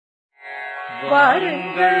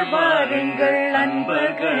வாருங்கள் வாருங்கள்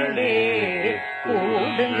நண்பர்களே,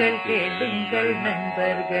 கூடுங்கள் கேளுங்கள்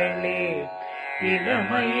நண்பர்களே.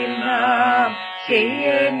 இளமையில் நாம் செய்ய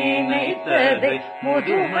நினைத்ததை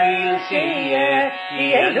முதுமையில் செய்ய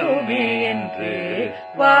இயலுமே என்று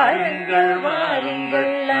வாருங்கள்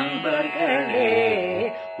வாருங்கள் நண்பர்களே,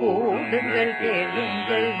 கூடுங்கள்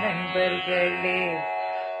கேளுங்கள் நண்பர்களே.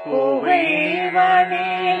 கோவைவானே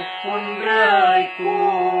ஒன்றாய்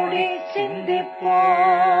கூடி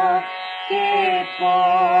சிந்திப்போம்,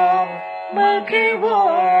 கேட்போம்,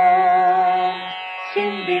 மகிழ்வோம்.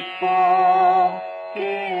 சிந்திப்போம்,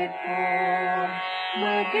 கேட்போம்,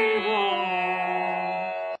 மகிழ்வோம்.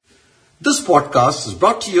 This podcast is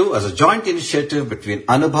brought to you as a joint initiative between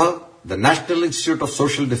Anubhav, the National Institute of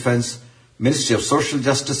Social Defense, Ministry of Social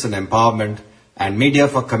Justice and Empowerment, and Media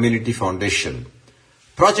for Community Foundation.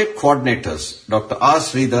 Project coordinators Dr. R.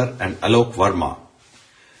 Sridhar and Alok Verma.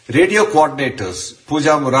 Radio coordinators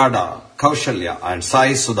Pooja Murada, Kaushalya and Sai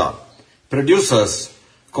Sudha. Producers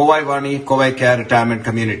Kovai Vani, Kovai Care Retirement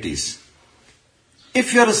Communities. If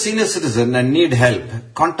you are a senior citizen and need help,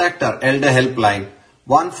 contact our Elder Helpline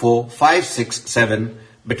 14567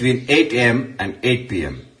 between 8 a.m. and 8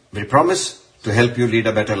 p.m. We promise to help you lead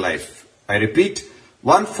a better life. I repeat,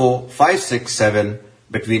 14567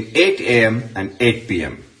 between 8 a.m. and 8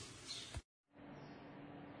 p.m.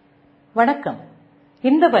 வணக்கம்.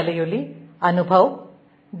 இந்த வலையொலி அனுபவ்,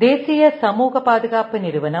 தேசிய சமூக பாதுகாப்பு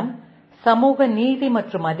நிறுவனம், சமூக நீதி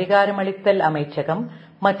மற்றும் அதிகாரமளித்தல் அமைச்சகம்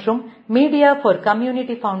மற்றும் மீடியா ஃபார்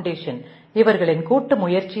கம்யூனிட்டி ஃபவுண்டேஷன் இவர்களின் கூட்டு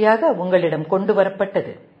முயற்சியாக உங்களிடம் கொண்டு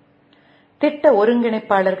வரப்பட்டது. திட்ட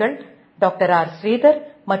ஒருங்கிணைப்பாளர்கள் டாக்டர் ஆர் ஸ்ரீதர்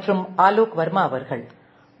மற்றும் ஆலோக் வர்மா அவர்கள்.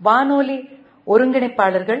 வானொலி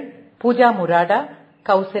ஒருங்கிணைப்பாளர்கள் பூஜா முராடா,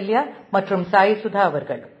 கௌசல்யா மற்றும் சாய் சுதா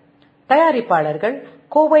அவர்கள். தயாரிப்பாளர்கள்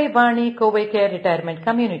Kovai Vani, Kovai care retirement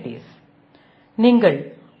communities. நீங்கள்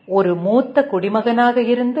ஒரு மூத்த குடிமகனாக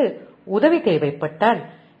இருந்து உதவி தேவைப்பட்டால்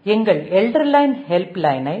எங்கள் எல்டர்லைன் ஹெல்ப்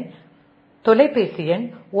லைனை தொலைபேசி எண்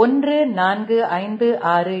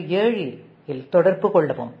 145667 இல் தொடர்பு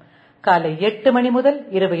கொள்ளவும். காலை 8 மணி முதல்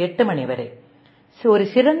இரவு 8 மணி வரை. ஒரு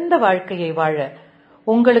சிறந்த வாழ்க்கையை வாழ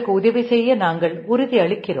உங்களுக்கு உதவி செய்ய நாங்கள் உறுதி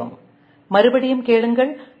அளிக்கிறோம். மறுபடியும்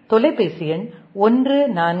கேளுங்கள். தொலைபேசி எண்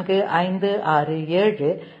 145667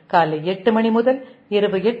 காலை 8 மணி முதல்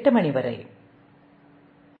இரவு 8 மணி வரை.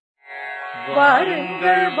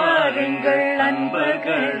 வாருங்கள் வாருங்கள்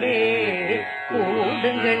நண்பர்களே,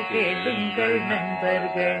 கூடுங்கள் கேளுங்கள்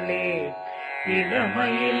நண்பர்களே.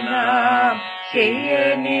 இளமையில் நாம் செய்ய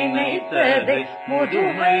நினைத்ததை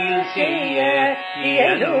முதுமையில் செய்ய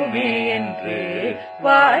இயலுமே என்று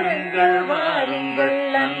வாருங்கள் வாருங்கள்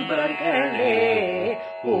நண்பர்களே,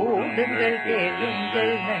 கூடுங்கள்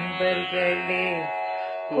கேளுங்கள் நண்பர்களே.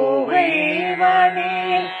 கோவைவானே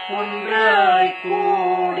ஒன்றாய்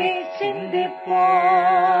கூடி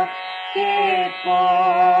சிந்திப்போம்,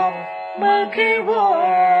 கேட்போம்,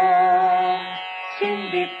 மகிழ்வோம்.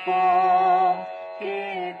 சிந்திப்போம்,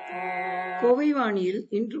 கேட்போம். கோவைவாணியில்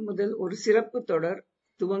இன்று முதல் ஒரு சிறப்பு தொடர்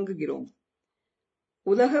துவங்குகிறோம்.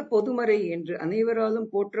 உலக பொதுமறை என்று அனைவராலும்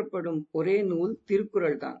போற்றப்படும் ஒரே நூல்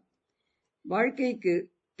திருக்குறள் தான். வாழ்க்கைக்கு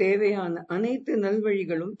தேவையான அனைத்து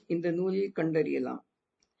நல்வழிகளும் இந்த நூலில் கண்டறியலாம்.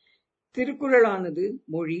 திருக்குறளானது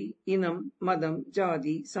மொழி, இனம், மதம்,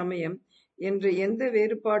 ஜாதி, சமயம் என்ற எந்த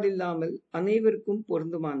வேறுபாடில்லாமல் அனைவருக்கும்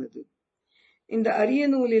பொருந்துமானது. இந்த அரிய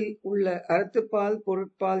நூலில் உள்ள அறத்துப்பால்,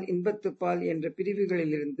 பொருட்பால், இன்பத்துப்பால் என்ற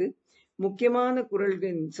பிரிவுகளிலிருந்து முக்கியமான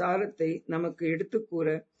குறள்களின் சாரத்தை நமக்கு எடுத்துக் கூற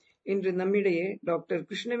இன்று நம்மிடையே டாக்டர்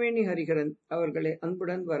கிருஷ்ணவேணி ஹரிஹரன் அவர்களை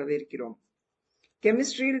அன்புடன் வரவேற்கிறோம்.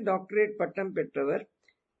 கெமிஸ்ட்ரியில் டாக்டரேட் பட்டம் பெற்றவர்.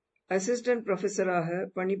 அசிஸ்டன்ட் புரொஃபஸராக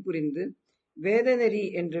பணிபுரிந்து வேதநெறி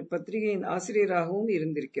என்ற பத்திரிகையின் ஆசிரியராகவும்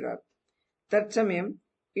இருந்திருக்கிறார். தற்சமயம்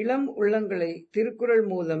இளம் உள்ளங்களை திருக்குறள்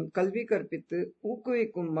மூலம் கல்வி கற்பித்து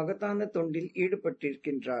ஊக்குவிக்கும் மகத்தான தொண்டில்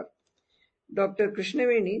ஈடுபட்டிருக்கின்றார். டாக்டர்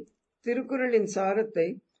கிருஷ்ணவேணி திருக்குறளின் சாரத்தை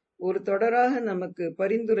ஒரு தொடராக நமக்கு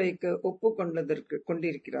பரிந்துரைக்க ஒப்புக்கொண்டதற்கு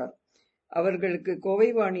கொண்டிருக்கிறார். அவர்களுக்கு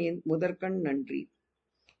கோவைவாணியின் முதற்கண் நன்றி.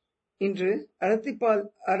 இன்று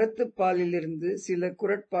அறத்துப்பாலிலிருந்து சில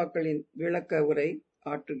குறட்பாக்களின் விளக்க உரை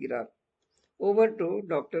ஆற்றுகிறார். Over to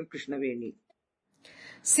doctor Krishnaveni.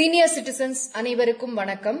 Senior citizens அனைவருக்கும்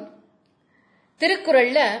வணக்கம்.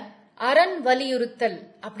 திருக்குறள்ல அரண் வலியுறுத்தல்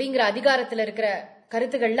அப்படிங்கிற அதிகாரத்துல இருக்கிற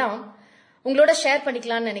கருத்துக்கள்லாம் உங்களோட ஷேர்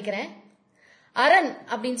பண்ணிக்கலாம்னு நினைக்கிறேன். அரண்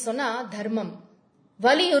அப்படின்னு சொன்னா தர்மம்,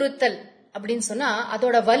 வலியுறுத்தல் அப்படின்னு சொன்னா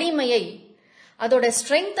அதோட வலிமையை, அதோட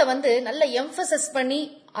ஸ்ட்ரென்த்தை நல்ல எம்பசைஸ் பண்ணி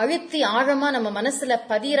அழுத்தி ஆழமா நம்ம மனசுல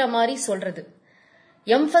பதிகிற மாதிரி சொல்றது.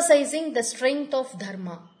 Emphasising the strength of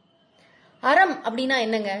dharma. அறம் அப்படின்னா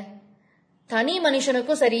என்னங்க? தனி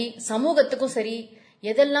மனுஷனுக்கும் சரி சமூகத்துக்கும் சரி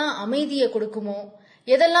எதெல்லாம் அமைதியை கொடுக்குமோ,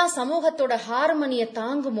 எதெல்லாம் சமூகத்தோட ஹார்மனியை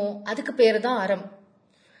தாங்குமோ அதுக்கு பேரு தான் அறம்.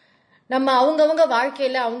 நம்ம அவங்கவங்க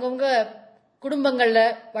வாழ்க்கையில அவங்கவங்க குடும்பங்கள்ல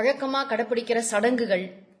வழக்கமா கடைபிடிக்கிற சடங்குகள்,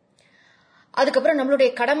 அதுக்கப்புறம் நம்மளுடைய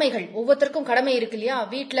கடமைகள், ஒவ்வொருத்தருக்கும் கடமை இருக்கு இல்லையா.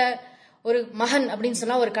 வீட்டுல ஒரு மகன் அப்படின்னு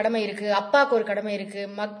சொன்னா ஒரு கடமை இருக்கு, அப்பாவுக்கு ஒரு கடமை இருக்கு,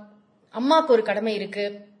 அம்மாக்கு ஒரு கடமை இருக்கு.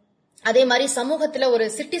 அதே மாதிரி சமூகத்துல ஒரு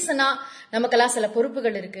சிட்டிசனா நமக்கெல்லாம் சில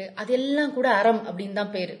பொறுப்புகள் இருக்கு. அதெல்லாம் கூட அறம் அப்படின்னு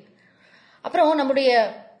தான் பேரு. அப்புறம் நம்முடைய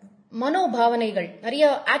மனோபாவனைகள், நிறைய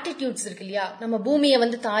ஆட்டிடியூட்ஸ் இருக்கு இல்லையா. நம்ம பூமியை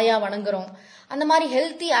தாயா வணங்குறோம், அந்த மாதிரி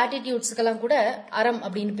ஹெல்த்தி ஆட்டிடியூட்ஸ்க்கெல்லாம் கூட அறம்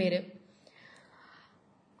அப்படின்னு பேரு.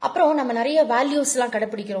 அப்புறம் நம்ம நிறைய வேல்யூஸ் எல்லாம்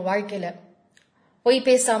கடைபிடிக்கிறோம் வாழ்க்கையில. பொய்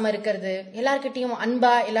பேசாம இருக்கிறது, எல்லார்கிட்டையும்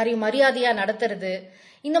அன்பா எல்லாரையும் மரியாதையா நடத்துறது,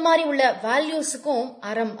 இந்த மாதிரி உள்ள வேல்யூஸுக்கும்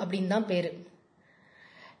அறம் அப்படின்னு தான் பேரு.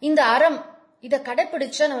 இந்த அறம் இதை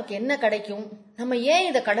கடைபிடிச்சா நமக்கு என்ன கிடைக்கும், நம்ம ஏன்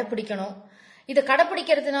இதை கடைபிடிக்கணும், இதை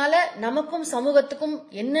கடைபிடிக்கிறதுனால நமக்கும் சமூகத்துக்கும்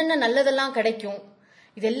என்னென்ன நல்லதெல்லாம் கிடைக்கும்,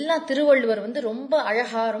 இதெல்லாம் திருவள்ளுவர் ரொம்ப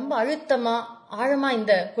அழகா ரொம்ப அழுத்தமா ஆழமா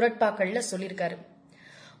இந்த குறட்பாக்கள்ல சொல்லியிருக்காரு.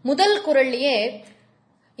 முதல் குறள்லயே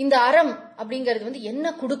இந்த அறம் அப்படிங்கிறது என்ன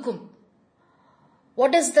கொடுக்கும்,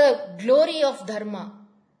 what is the glory of dharma,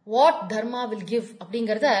 what dharma will give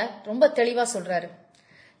அப்படிங்கறத ரொம்ப தெளிவா சொல்றாரு.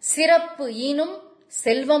 சிறப்பு ஈனும்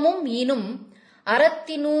செல்வமும் ஈனும்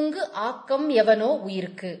அறத்தினூங்கு ஆக்கம் எவனோ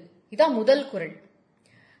உயிருக்கு. இதான் முதல் குறள்.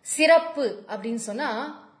 சிறப்பு அப்படின்னு சொன்னா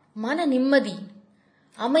மன நிம்மதி,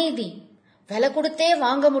 அமைதி, விலை கொடுத்தே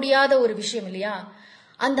வாங்க முடியாத ஒரு விஷயம் இல்லையா.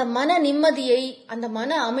 அந்த மன நிம்மதியை, அந்த மன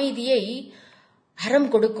அமைதியை அறம்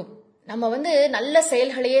கொடுக்கும். நம்ம நல்ல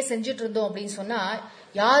செயல்களையே செஞ்சுட்டு இருந்தோம் அப்படின்னு சொன்னா,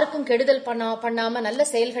 யாருக்கும் கெடுதல் பண்ணாம நல்ல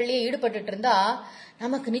செயல்களையே ஈடுபட்டு இருந்தா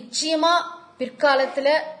நமக்கு நிச்சயமா பிற்காலத்துல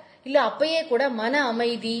இல்ல அப்பயே கூட மன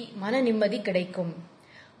அமைதி மன நிம்மதி கிடைக்கும்.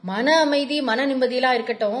 மன அமைதி மன நிம்மதியெல்லாம்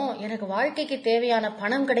இருக்கட்டும், எனக்கு வாழ்க்கைக்கு தேவையான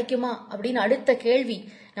பணம் கிடைக்குமா அப்படின்னு அடுத்த கேள்வி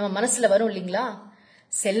நம்ம மனசுல வரும் இல்லைங்களா.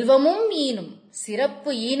 செல்வமும் ஈனும்,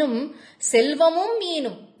 சிறப்பு ஈனும் செல்வமும்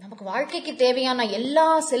ஈனும், நமக்கு வாழ்க்கைக்கு தேவையான எல்லா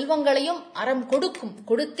செல்வங்களையும் அறம் கொடுக்கும்,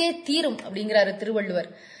 கொடுத்தே தீரும் அப்படிங்கிறாரு திருவள்ளுவர்.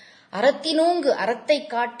 அறத்தினூங்கு, அறத்தை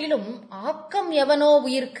காட்டிலும் ஆக்கம் எவனோ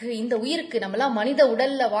உயிருக்கு, இந்த உயிருக்கு, நம்மளாம் மனித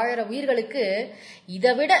உடல்ல வாழற உயிர்களுக்கு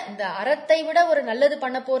இதை விட, இந்த அறத்தை விட ஒரு நல்லது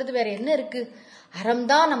பண்ண போறது வேற என்ன இருக்கு.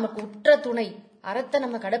 அறம்தான் நமக்கு உற்ற துணை, அறத்தை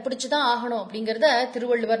நம்ம கடைபிடிச்சுதான் ஆகணும் அப்படிங்கறத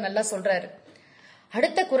திருவள்ளுவர் நல்லா சொல்றாரு.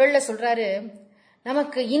 அடுத்த குறள்ல சொல்றாரு,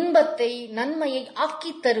 நமக்கு இன்பத்தை நன்மையை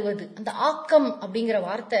ஆக்கி தருவது. அந்த ஆக்கம் அப்படிங்கிற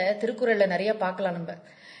வார்த்தை திருக்குறள்ல நிறைய பார்க்கலாம் நம்ம.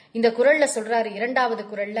 இந்த குறள்ல சொல்றாரு, இரண்டாவது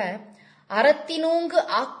குறள்ல, அறத்தினூங்கு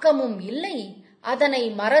ஆக்கமும் இல்லை அதனை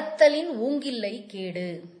மறத்தலின் ஊங்கில்லை கேடு.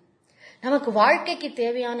 நமக்கு வாழ்க்கைக்கு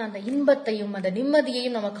தேவையான அந்த இன்பத்தையும் அந்த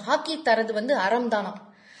நிம்மதியையும் நமக்கு ஆக்கி தரது அறம் தானா.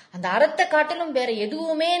 அந்த அறத்தை காட்டிலும் வேற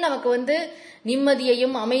எதுவுமே நமக்கு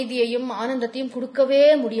நிம்மதியையும் அமைதியையும் ஆனந்தத்தையும் கொடுக்கவே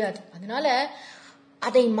முடியாது. அதனால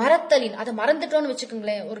அதை மறத்தலின், அதை மறந்துட்டோம்னு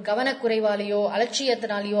வச்சுக்கோங்களேன், ஒரு கவனக்குறைவாலேயோ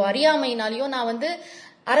அலட்சியத்தினாலேயோ அறியாமையினாலேயோ நான்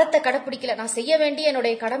அறத்தை கடைப்பிடிக்கல, நான் செய்ய வேண்டிய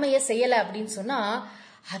என்னுடைய கடமையை செய்யல அப்படின்னு சொன்னா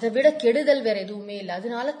அதை விட கெடுதல் வேற எதுவுமே இல்லை.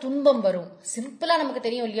 அதனால துன்பம் வரும். சிம்பிளா நமக்கு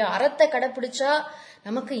தெரியும் இல்லையா, அறத்தை கடைப்பிடிச்சா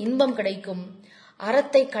நமக்கு இன்பம் கிடைக்கும்,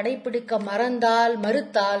 அறத்தை கடைப்பிடிக்க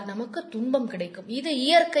மறுத்தால் நமக்கு துன்பம் கிடைக்கும். இது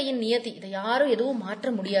இயற்கையின் நியதி, இதை யாரும் எதுவும் மாற்ற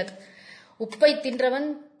முடியாது. உப்பை தின்றவன்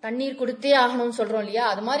தண்ணீர் கொடுத்தே ஆகணும்னு சொல்றோம் இல்லையா,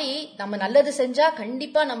 அது மாதிரி நம்ம நல்லது செஞ்சா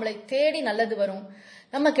கண்டிப்பா நம்மளை தேடி நல்லது வரும்,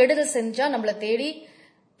 நம்ம கெடுதல் செஞ்சா நம்மளை தேடி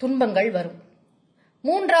துன்பங்கள் வரும்.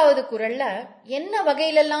 மூன்றாவது குறள்ல என்ன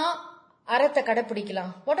வகையிலெல்லாம் அறத்தை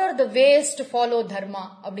கடைப்பிடிக்கலாம், what are the ways to follow dharma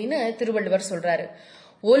அப்படின்னு திருவள்ளுவர் சொல்றாரு.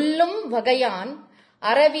 ஒல்லும் வகையான்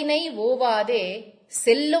அறவினை ஓவாதே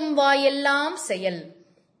செல்லும் வாயெல்லாம் செயல்.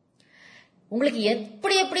 உங்களுக்கு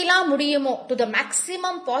எப்படி எப்படிலாம் முடியுமோ, to the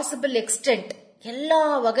maximum possible extent, எல்லா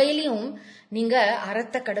வகையிலையும் நீங்க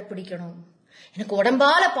அறத்தை கடைப்பிடிக்கணும். எனக்கு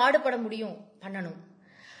உடம்பால பாடுபட முடியும், பண்ணணும்.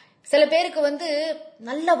 சில பேருக்கு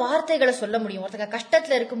நல்ல வார்த்தைகளை சொல்ல முடியும். ஒருத்தங்க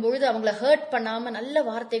கஷ்டத்துல இருக்கும் பொழுது அவங்கள ஹர்ட் பண்ணாம நல்ல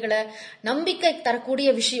வார்த்தைகளை, நம்பிக்கை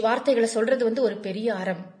தரக்கூடிய வார்த்தைகளை சொல்றது ஒரு பெரிய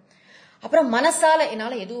அறம். அப்புறம் மனசால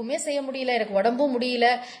என்னால எதுவுமே செய்ய முடியல, எனக்கு உடம்பும் முடியல,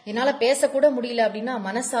 என்னால பேசக்கூட முடியல அப்படின்னா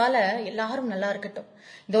மனசால எல்லாரும் நல்லா இருக்கட்டும்,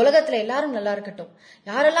 இந்த உலகத்துல எல்லாரும் நல்லா இருக்கட்டும்,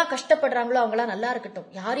 யாரெல்லாம் கஷ்டப்படுறாங்களோ அவங்களாம் நல்லா இருக்கட்டும்,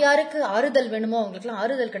 யார் யாருக்கு ஆறுதல் வேணுமோ அவங்களுக்குலாம்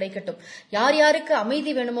ஆறுதல் கிடைக்கட்டும், யார் யாருக்கு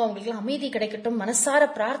அமைதி வேணுமோ அவங்களுக்குலாம் அமைதி கிடைக்கட்டும்,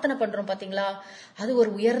 மனசார பிரார்த்தனை பண்றோம் பாத்தீங்களா, அது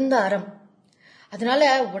ஒரு உயர்ந்த அறம்.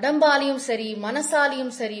 அதனால உடம்பாலையும் சரி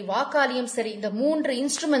மனசாலையும் சரி வாக்காலையும் சரி இந்த 3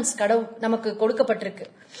 இன்ஸ்ட்ருமெண்ட்ஸ் நமக்கு கொடுக்கப்பட்டிருக்கு.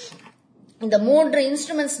 இந்த 3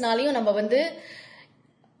 இன்ஸ்ட்ருமெண்ட்ஸ்னாலையும் நம்ம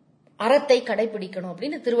அறத்தை கடைபிடிக்கணும்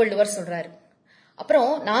அப்படின்னு திருவள்ளுவர் சொல்றாரு. அப்புறம்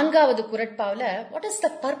 4வது குறட்பாவில, what is the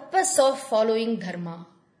purpose of following dharma,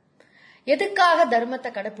 எதுக்காக தர்மத்தை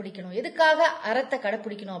கடைபிடிக்கணும், எதுக்காக அறத்தை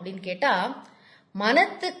கடைபிடிக்கணும் அப்படின்னு கேட்டா,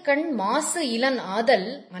 மனத்துக்கண் மாசு இளன் ஆதல்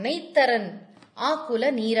அனைத்தரன்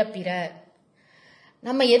ஆக்குல நீரப்பிற.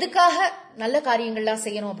 நம்ம எதுக்காக நல்ல காரியங்கள்லாம்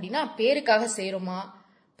செய்யறோம் அப்படின்னா, பேருக்காக செய்யறோமா,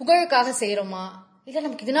 புகழுக்காக செய்யறோமா, இல்ல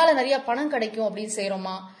நமக்கு இதனால நிறைய பணம் கிடைக்கும் அப்படின்னு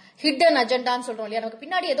செய்யறோமா, ஹிடன் அஜெண்டான்னு சொல்றோம் இல்லையா, நமக்கு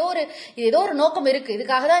பின்னாடி ஏதோ ஒரு நோக்கம் இருக்கு,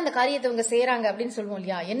 இதுக்காக தான் இந்த காரியத்தை இவங்க செய்யறாங்க அப்படின்னு சொல்லுவோம்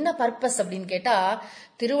இல்லையா. என்ன பர்பஸ் அப்படின்னு கேட்டா,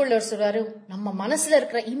 திருவள்ளுவர் சொல்றாரு, நம்ம மனசுல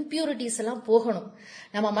இருக்கிற இம்பியூரிட்டிஸ் எல்லாம் போகணும்,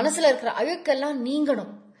 நம்ம மனசுல இருக்கிற அழுக்கெல்லாம்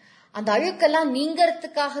நீங்கணும். அந்த அழுக்கெல்லாம்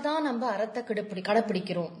நீங்கிறதுக்காக தான் நம்ம அறத்தை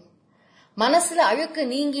கடைபிடிக்கிறோம். மனசுல அழுக்கு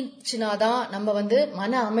நீங்கிச்சுனாதான் நம்ம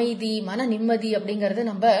மன அமைதி, மன நிம்மதி அப்படிங்கறத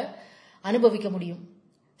நம்ம அனுபவிக்க முடியும்.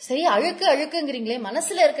 சரி, அழுக்குங்கிறீங்களே,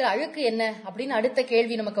 மனசுல இருக்கிற அழுக்கு என்ன அப்படின்னு அடுத்த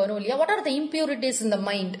கேள்வி நமக்கு வரும் இல்லையா. What are the impurities in the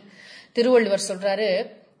mind? Thiruvalluvar சொல்றாரு,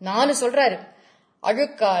 4 சொல்றாரு.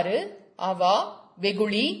 அழுக்காறு, அவா,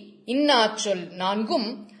 வெகுளி, இன்னாச்சொல் 4ம்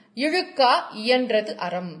இழுக்கா இயன்றது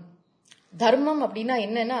அறம். தர்மம் அப்படின்னா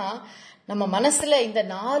என்னன்னா, நம்ம மனசுல இந்த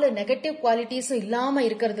 4 நெகட்டிவ் குவாலிட்டிஸும் இல்லாம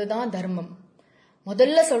இருக்கிறது தான் தர்மம்.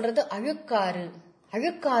 முதல்ல சொல்றது அழுக்காறு.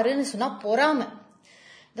 அழுக்காறுன்னு சொன்னா பொறாமை.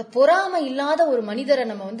 இந்த பொறாமை இல்லாத ஒரு மனிதரை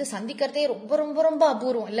நம்ம சந்திக்கிறதே ரொம்ப ரொம்ப ரொம்ப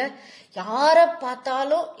அபூர்வம் இல்ல. யார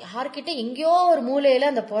பார்த்தாலும் யார்கிட்ட எங்கேயோ ஒரு மூலையில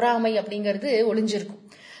அந்த பொறாமை அப்படிங்கிறது ஒளிஞ்சிருக்கும்.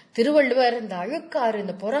 திருவள்ளுவர் இந்த அழுக்காறு,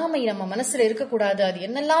 இந்த பொறாமை நம்ம மனசுல இருக்கக்கூடாது, அது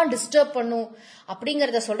என்னெல்லாம் டிஸ்டர்ப் பண்ணும்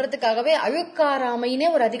அப்படிங்கறத சொல்றதுக்காகவே அழுக்காராமைனே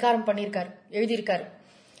ஒரு அதிகாரம் எழுதியிருக்காரு.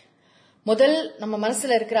 முதல் நம்ம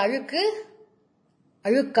மனசுல இருக்கிற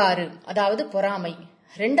அழுக்காறு, அதாவது பொறாமை.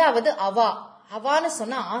 2வது அவா. அவான்னு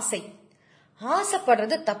சொன்னா ஆசை.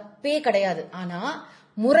 ஆசைப்படுறது தப்பே கிடையாது. ஆனா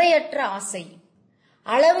முறையற்ற ஆசை,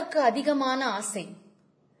 அளவுக்கு அதிகமான ஆசை,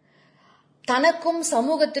 தனக்கும்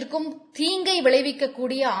சமூகத்திற்கும் தீங்கை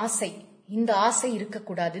விளைவிக்கக்கூடிய ஆசை, இந்த ஆசை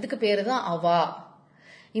இருக்கக்கூடாது. இதுக்கு பேருதான் அவா.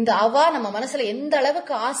 இந்த அவா நம்ம மனசுல எந்த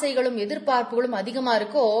அளவுக்கு ஆசைகளும் எதிர்பார்ப்புகளும் அதிகமா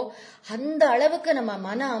இருக்கோ அந்த அளவுக்கு நம்ம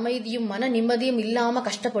மன அமைதியும் மன நிம்மதியும் இல்லாம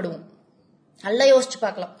கஷ்டப்படுவோம். நல்லா யோசிச்சு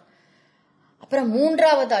பார்க்கலாம். அப்புறம்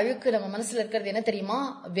 3வது அழுக்கு நம்ம மனசுல இருக்கிறது என்ன தெரியுமா?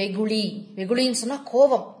 வெகுளி. வெகுளின்னு சொன்னா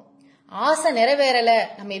கோபம். ஆசை நிறைவேறல,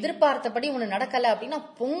 நம்ம எதிர்பார்த்தபடி ஒண்ணு நடக்கல அப்படின்னா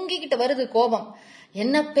பொங்கிக்கிட்டு வருது கோபம்.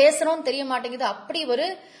 என்ன பேசுறோம்னு தெரிய மாட்டேங்குது, அப்படி ஒரு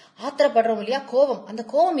ஆத்திரப்படுறோம் இல்லையா, கோபம். அந்த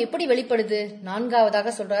கோபம் எப்படி வெளிப்படுது?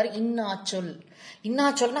 4வதாக சொல்றாரு இன்னாச்சொல்.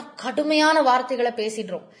 இன்னாச்சொல்னா கடுமையான வார்த்தைகளை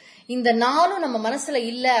பேசிடுறோம். இந்த 4ம் நம்ம மனசுல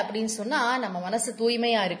இல்ல அப்படின்னு சொன்னா நம்ம மனசு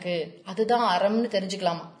தூய்மையா இருக்கு, அதுதான் அறம்னு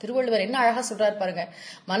தெரிஞ்சுக்கலாமா. திருவள்ளுவர் என்ன அழகா சொல்றாரு பாருங்க.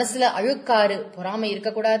 மனசுல அழுக்காறு, பொறாமை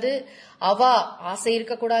இருக்கக்கூடாது, அவா ஆசை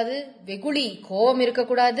இருக்கக்கூடாது, வெகுளி கோபம்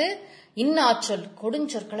இருக்கக்கூடாது, இன்னாச்சொல்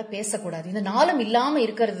கொடுஞ்சொற்களை பேசக்கூடாது. இந்த 4ம் இல்லாம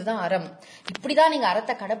இருக்கிறது தான் அறம். இப்படிதான் நீங்க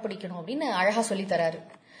அறத்தை கடைப்பிடிக்கணும் அப்படின்னு அழகா சொல்லி தராரு.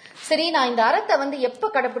 சரி, நான் இந்த அறத்தை எப்ப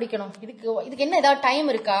கடைப்பிடிக்கணும், இதுக்கு என்ன ஏதாவது டைம்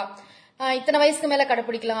இருக்கா? இத்தனை வயசுக்கு மேல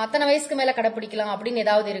கடைப்பிடிக்கலாம், அத்தனை வயசுக்கு மேல கடைப்பிடிக்கலாம் அப்படின்னு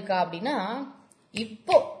ஏதாவது இருக்கா அப்படின்னா,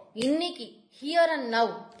 இப்போ இன்னைக்கு ஹியர் அண்ட்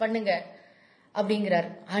நவ் பண்ணுங்க அப்படிங்கிறார்.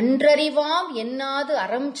 அன்றறிவாம் என்னாது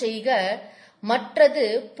அறம் செய்க, மற்றது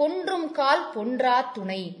பொன்றும் கால் பொன்றா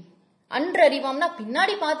துணை. அன்றறிவாம்னா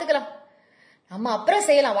பின்னாடி பாத்துக்கலாம், நம்ம அப்புறம்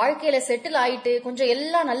செய்யலாம். வாழ்க்கையில செட்டில் ஆயிட்டு கொஞ்சம்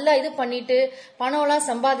எல்லாம் நல்லா இது பண்ணிட்டு பணம் எல்லாம்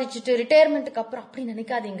சம்பாதிச்சுட்டு ரிட்டையர்மெண்ட்டுக்கு அப்புறம் அப்படி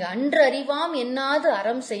நினைக்காதீங்க. அன்று அறிவாம் என்னாது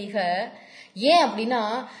அறம் செய்க. ஏன் அப்படின்னா,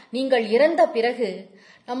 நீங்கள் இறந்த பிறகு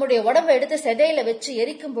நம்முடைய உடம்பை எடுத்து செதையில வச்சு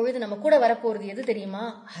எரிக்கும் பொழுது நம்ம கூட வரப்போறது எது தெரியுமா?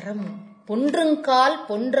 அறம். பொன்றுங்கால்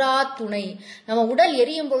பொன்றா துணை. நம்ம உடல்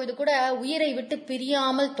எரியும் பொழுது கூட உயிரை விட்டு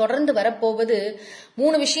பிரியாமல் தொடர்ந்து வரப்போவது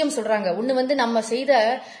 3 விஷயம் சொல்றாங்க. ஒண்ணு நம்ம செய்த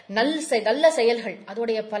நல்ல செயல்கள்,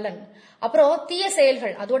 அதோடைய பலன். அப்புறம் தீய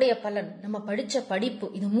செயல்கள், அதோடைய பலன். நம்ம படிச்ச படிப்பு,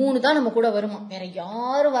 இது 3 தான் நம்ம கூட வருமா. வேற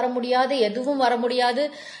யாரும் வர முடியாது, எதுவும் வர முடியாது.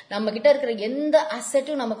 நம்ம கிட்ட இருக்கிற எந்த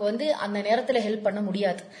அசெட்டும் நமக்கு அந்த நேரத்துல ஹெல்ப் பண்ண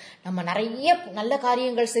முடியாது. நம்ம நிறைய நல்ல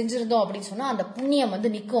காரியங்கள் செஞ்சிருந்தோம் அப்படின்னு சொன்னா அந்த புண்ணியம்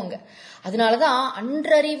நிக்குங்க. அதனாலதான்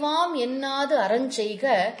அன்றறிவாம் என்னாது அறஞ்செய்க,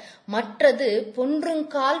 மற்றது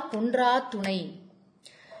பொன்றுங்கால் பொன்றா துணை.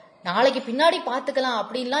 நாளைக்கு பின்னாடி பாத்துக்கலாம்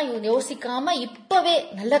அப்படின்லாம் யோசிக்காம இப்பவே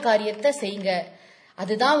நல்ல காரியத்தை செய்யுங்க.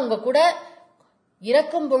 அதுதான் உங்க கூட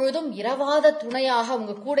இறக்கும் பொழுதும் இரவாத துணையாக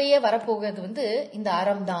உங்க கூடயே வரப்போகிறது இந்த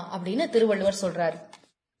அறம் தான் அப்படின்னு திருவள்ளுவர் சொல்றாரு.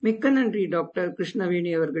 மிக்க நன்றி டாக்டர்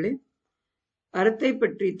கிருஷ்ணவேணி அவர்களே. அறத்தை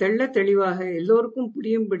பற்றி தெள்ள தெளிவாக எல்லோருக்கும்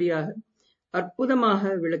புரியும்படியாக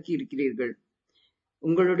அற்புதமாக விளக்கி இருக்கிறீர்கள்.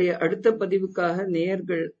 உங்களுடைய அடுத்த பதிவுக்காக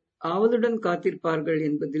நேயர்கள் ஆவலுடன் காத்திருப்பார்கள்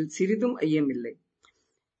என்பதில் சிறிதும் ஐயமில்லை.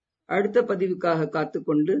 அடுத்த பதிவுக்காக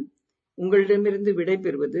காத்துக்கொண்டு உங்களிடமிருந்து விடை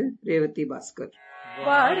பெறுவது ரேவதி பாஸ்கர்.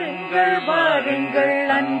 வாருங்கள் வாருங்கள்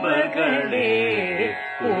அன்பர்களே,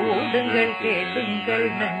 கூடுங்கள் கேளுங்கள்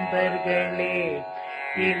நண்பர்களே,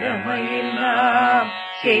 இளமையில் நாம்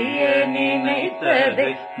செய்ய நினைத்ததை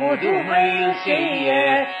முதுமையில் செய்ய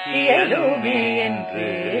இயலுமே என்று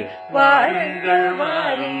வாருங்கள்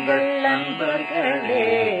வாருங்கள் நண்பர்களே,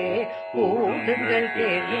 கூடுங்கள்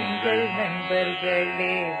கேளுங்கள்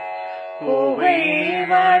நண்பர்களே.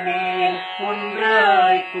 கோவைவானே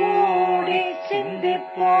ஒன்றாய் கூடி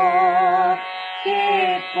சிந்திப்போம்,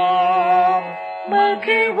 கேட்போம்,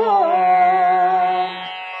 மகிழ்வோம்.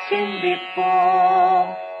 சிந்திப்போம்,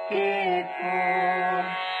 கேட்போம்,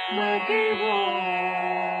 மகிழ்வோம்.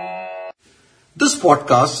 This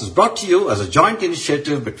podcast is brought to you as a joint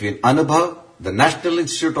initiative between Anubhav, the National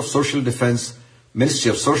Institute of Social Defense, Ministry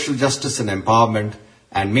of Social Justice and Empowerment,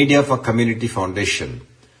 and Media for Community Foundation.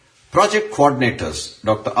 Project coordinators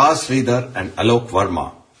Dr. R. Sridhar and Alok Verma.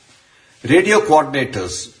 Radio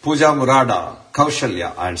coordinators Pooja Murada, Kaushalya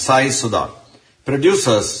and Sai Sudha.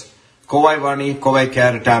 Producers Kovai Vani, Kovai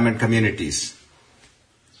Care Retirement Communities.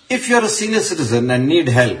 If you are a senior citizen and need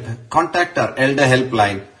help, contact our Elder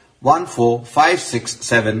Helpline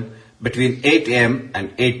 14567 between 8 a.m. and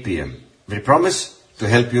 8 p.m. We promise to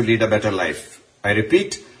help you lead a better life. I repeat,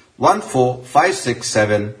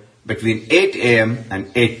 14567 between 8 a.m. and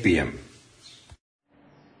 8 p.m.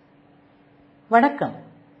 வணக்கம்.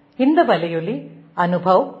 இந்த வலையொலி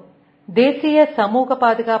அனுபவ், தேசிய சமூக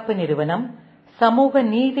பாதுகாப்பு நிறுவனம், சமூக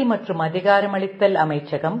நீதி மற்றும் அதிகாரமளித்தல்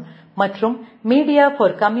அமைச்சகம் மற்றும் மீடியா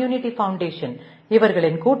ஃபார் கம்யூனிட்டி ஃபவுண்டேஷன்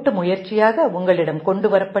இவர்களின் கூட்டு முயற்சியாக உங்களிடம் கொண்டு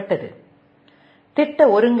வரப்பட்டது. திட்ட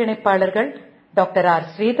ஒருங்கிணைப்பாளர்கள் டாக்டர் ஆர்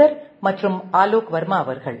ஸ்ரீதர் மற்றும் ஆலோக் வர்மா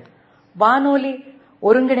அவர்கள். வானொலி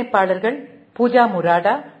ஒருங்கிணைப்பாளர்கள் பூஜா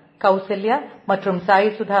முராடா, கௌசல்யா மற்றும்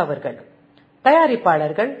சாய் சுதா அவர்கள்.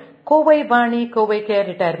 தயாரிப்பாளர்கள் Kovai Vani, Kovai care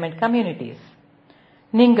retirement communities.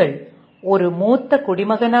 நீங்கள் ஒரு மூத்த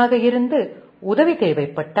குடிமகனாக இருந்து உதவி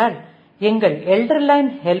தேவைப்பட்டால் எங்கள் எல்டர்லைன்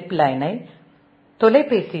ஹெல்ப் லைனை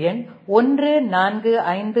தொலைபேசி எண்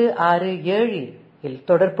 145667 இல்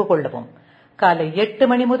தொடர்பு கொள்ளவும். காலை 8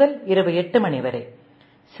 மணி முதல் இரவு 8 மணி வரை.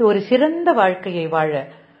 ஒரு சிறந்த வாழ்க்கையை வாழ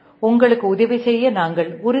உங்களுக்கு உதவி செய்ய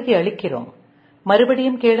நாங்கள் உறுதி அளிக்கிறோம்.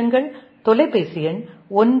 மறுபடியும் கேளுங்கள். தொலைபேசி எண்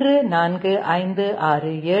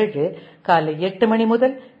 145667 காலை 8 மணி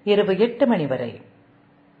முதல் இரவு 8 மணி வரை.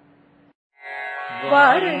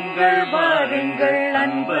 வாருங்கள் வாருங்கள்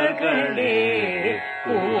நண்பர்களே,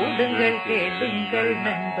 கூடுங்கள் கேளுங்கள்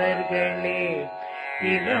நண்பர்களே.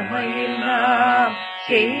 இளமையில் நாம்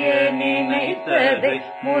செய்ய நினைத்ததை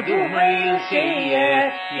முதுமையில் செய்ய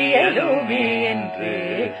இயலுமே என்று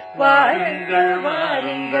வாருங்கள்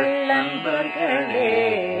வாருங்கள் நண்பர்களே,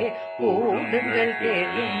 கூடுங்கள்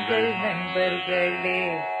கேளுங்கள் நண்பர்களே.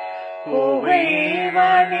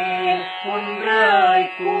 கோவைவானே ஒன்றாய்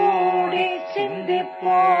கூடி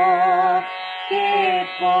சிந்திப்போம்,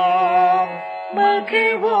 கேட்போம்,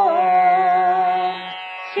 மகிழ்வோம்.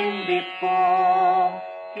 சிந்திப்போம்.